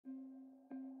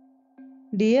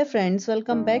Dear friends,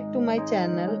 welcome back to my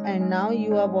channel, and now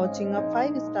you are watching a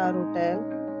 5-star hotel.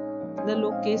 The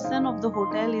location of the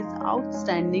hotel is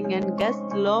outstanding and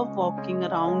guests love walking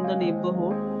around the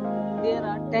neighborhood. There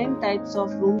are 10 types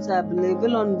of rooms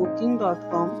available on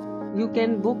booking.com. You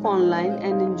can book online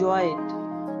and enjoy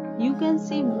it. You can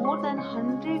see more than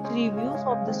 100 reviews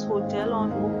of this hotel on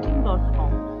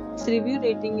booking.com. Its review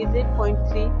rating is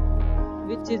 8.3,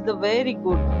 which is the very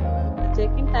good. The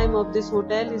check-in time of this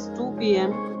hotel is 2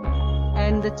 p.m.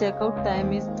 and the checkout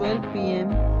time is 12 p.m.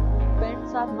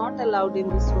 Pets are not allowed in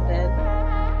this hotel.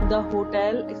 The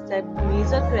hotel accepts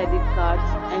major credit cards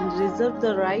and reserves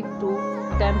the right to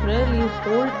temporarily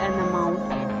hold an amount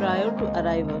prior to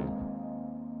arrival.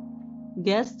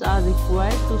 Guests are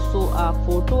required to show a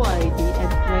photo ID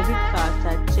and credit cards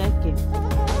at check-in.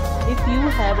 If you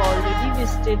have already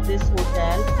visited this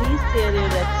hotel, please share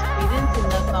your experience in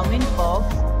the comment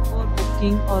box. For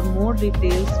booking or more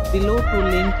details, below to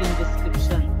link in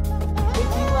description. If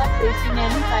you are facing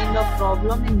any kind of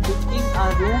problem in booking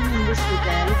a room in this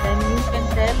hotel, then you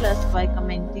can tell us by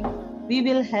commenting. We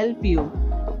will help you.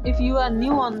 If you are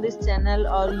new on this channel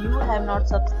or you have not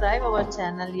subscribed our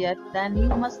channel yet, then you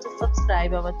must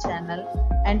subscribe our channel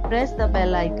and press the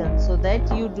bell icon so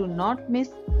that you do not miss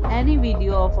any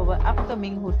video of our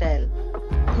upcoming hotel.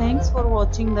 Thanks for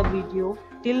watching the video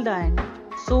till the end.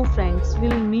 So friends,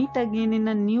 we'll meet again in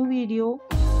a new video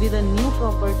with a new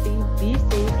property. Be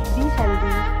safe, be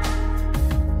healthy.